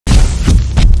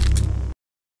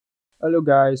Hello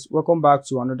guys, welcome back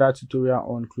to another tutorial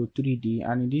on Clo3d,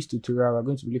 and in this tutorial we're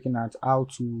going to be looking at how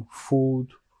to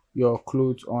fold your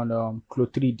clothes on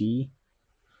Clo3d.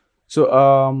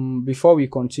 So before we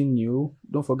continue,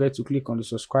 don't forget to click on the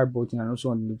subscribe button and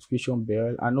also on the notification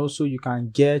bell, and also you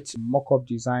can get Mockup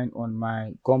Design on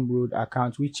my Gumroad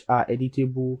account which are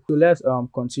editable. So let's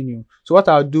continue. So what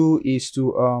I'll do is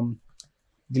to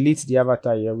delete the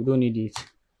avatar here. We don't need it.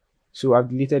 So I've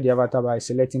deleted the avatar by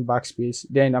selecting backspace.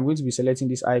 Then I'm going to be selecting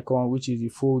this icon, which is the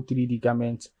full 3D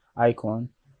garment icon.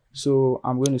 So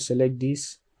I'm going to select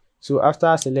this. So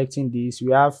after selecting this,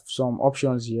 we have some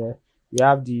options here. We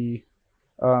have the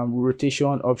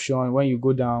rotation option. When you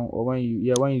go down, or when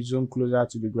you zoom closer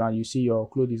to the ground, you see your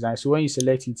clothes design. So when you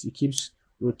select it, it keeps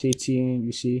rotating,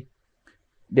 you see.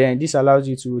 Then this allows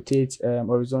you to rotate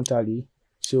horizontally.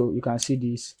 So you can see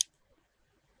this,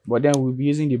 but then we'll be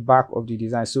using the back of the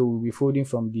design, so we'll be folding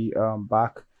from the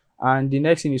back. And the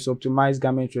next thing is optimize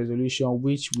garment resolution,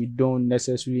 which we don't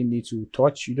necessarily need to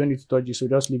touch. You don't need to touch this, so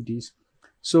just leave this.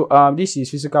 So this is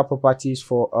physical properties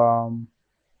for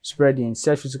spreading.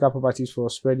 Set physical properties for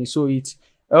spreading, so it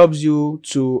helps you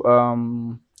to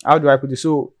how do I put it?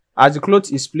 So as the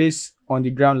cloth is placed on the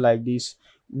ground like this,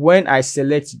 when I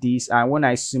select this and when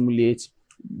I simulate,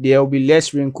 there will be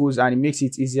less wrinkles and it makes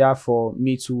it easier for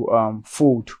me to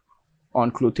fold on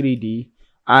Clo3d.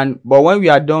 But when we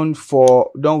are done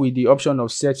with the option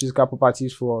of set physical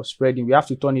properties for spreading, we have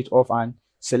to turn it off and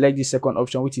select the second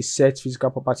option, which is set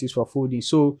physical properties for folding.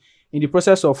 So in the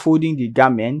process of folding the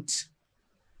garment,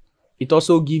 it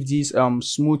also gives this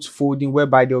smooth folding,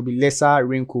 whereby there will be lesser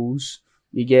wrinkles,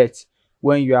 you get,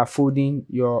 when you are folding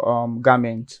your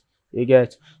garment, you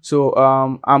get. So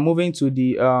I'm moving to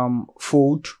the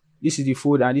fold. This is the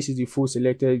fold and this is the fold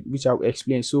selected, which I will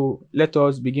explain. So let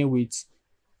us begin with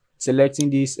selecting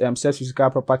this set physical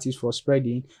properties for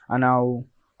spreading, and I'll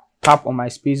tap on my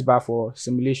space bar for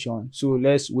simulation. So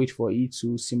let's wait for it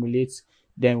to simulate,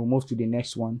 then we'll move to the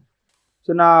next one.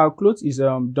 So now our cloth is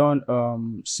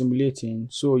done simulating,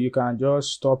 so you can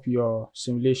just stop your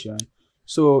simulation.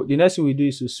 So the next thing we do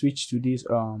is to switch to this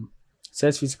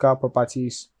set physical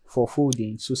properties for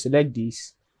folding. So select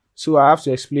this. So I have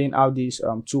to explain how this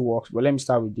tool works, but let me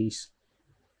start with this.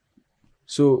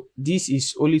 So this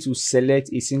is only to select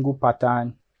a single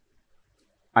pattern,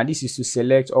 and this is to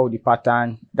select all the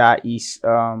pattern that is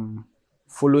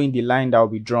following the line that will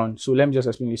be drawn. So let me just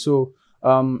explain it. So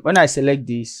when I select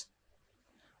this,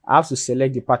 I have to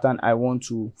select the pattern I want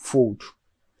to fold.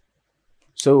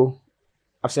 So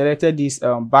I've selected this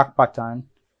back pattern,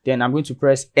 then I'm going to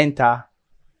press enter,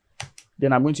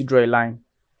 then I'm going to draw a line.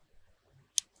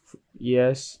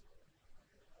 Yes,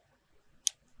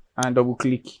 and double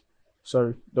click,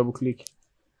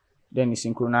 then it's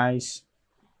synchronized.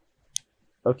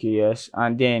 Okay, yes,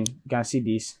 and then you can see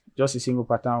this, just a single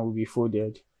pattern will be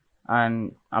folded.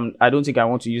 And I don't think I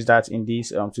want to use that in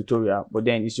this tutorial, but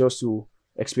then it's just to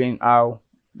explain how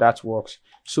that works.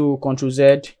 So Ctrl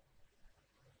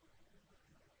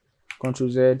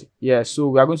Z, yeah. So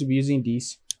we are going to be using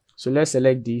this, so let's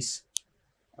select this.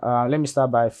 Let me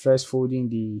start by first folding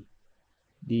the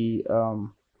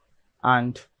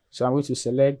and so I'm going to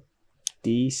select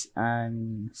this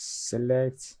and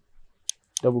select,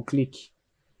 double click.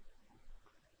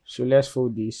 So let's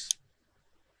fold this.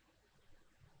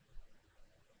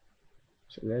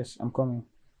 So I'm coming.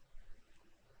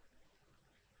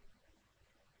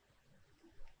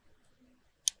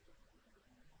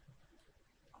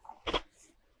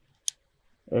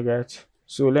 Okay,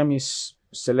 so let me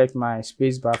select my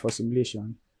space bar for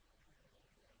simulation.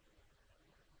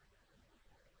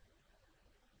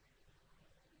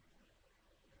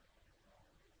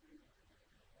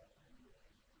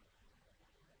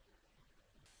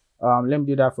 Let me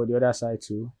do that for the other side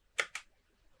too.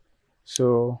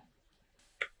 So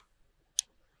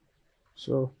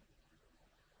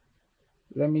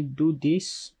let me do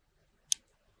this,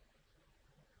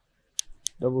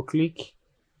 double click,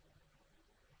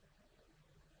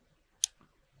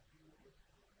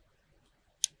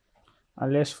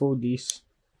 and let's fold this.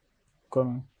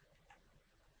 Coming.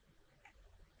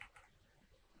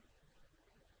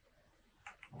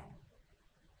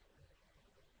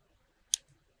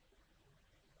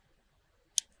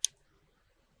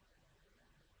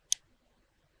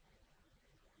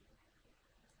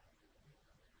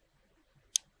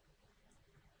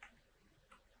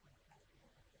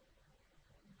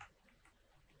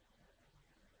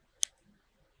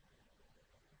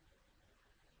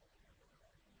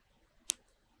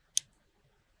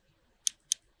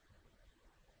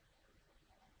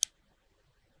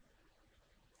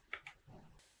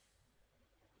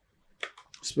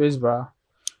 Spacebar.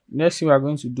 Next thing we are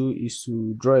going to do is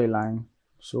to draw a line.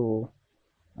 So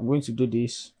I'm going to do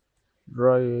this,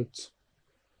 draw it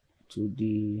to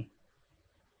the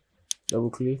double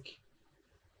click,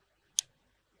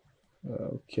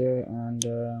 okay, and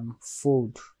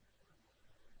fold,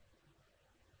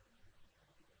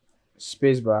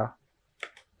 spacebar.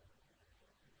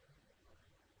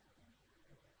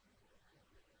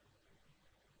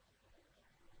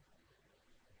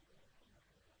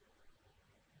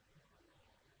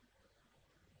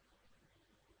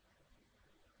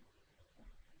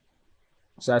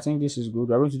 So I think this is good.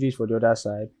 We're going to do it for the other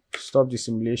side. Stop the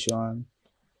simulation.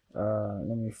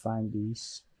 Let me find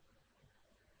this.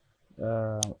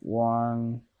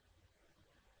 One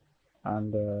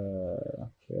and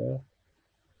okay.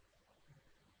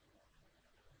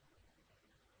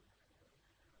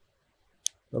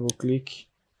 Double click.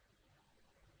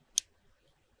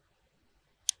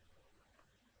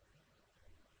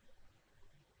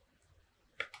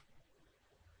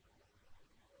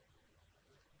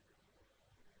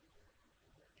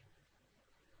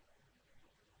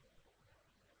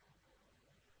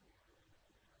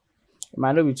 It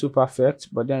might not be too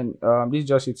perfect, but then this is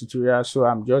just a tutorial, so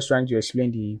I'm just trying to explain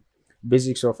the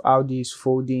basics of how this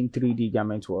folding 3D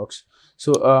garment works.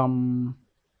 So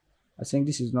I think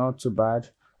this is not too bad.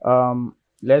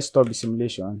 Let's stop the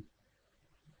simulation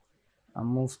and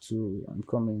move to, I'm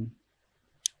coming,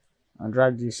 and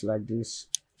drag this like this,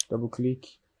 double click,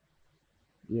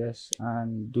 yes,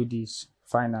 and do this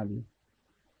finally.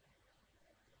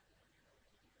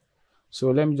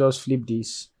 So let me just flip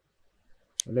this.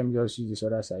 Let me just use this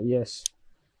other side. Yes.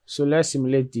 So let's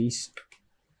simulate this.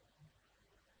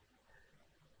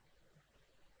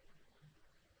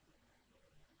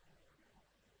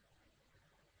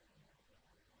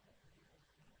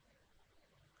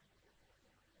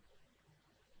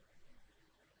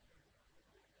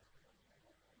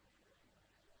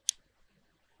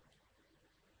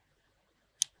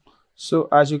 So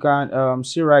as you can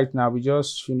see right now, we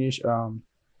just finished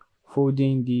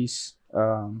folding this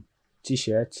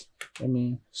t-shirt. Let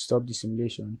me stop the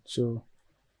simulation. So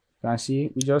you can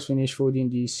see we just finished folding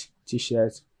this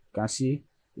t-shirt. You can see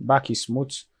the back is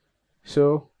smooth.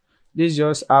 So this is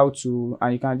just how to,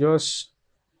 and you can just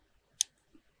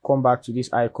come back to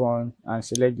this icon and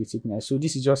select the thickness. So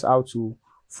this is just how to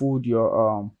fold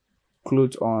your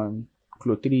clothes on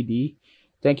Clo3d.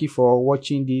 Thank you for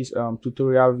watching this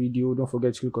tutorial video. Don't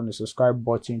forget to click on the subscribe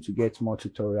button to get more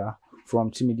tutorial from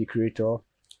Timmy the Creator.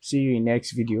 See you in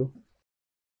next video.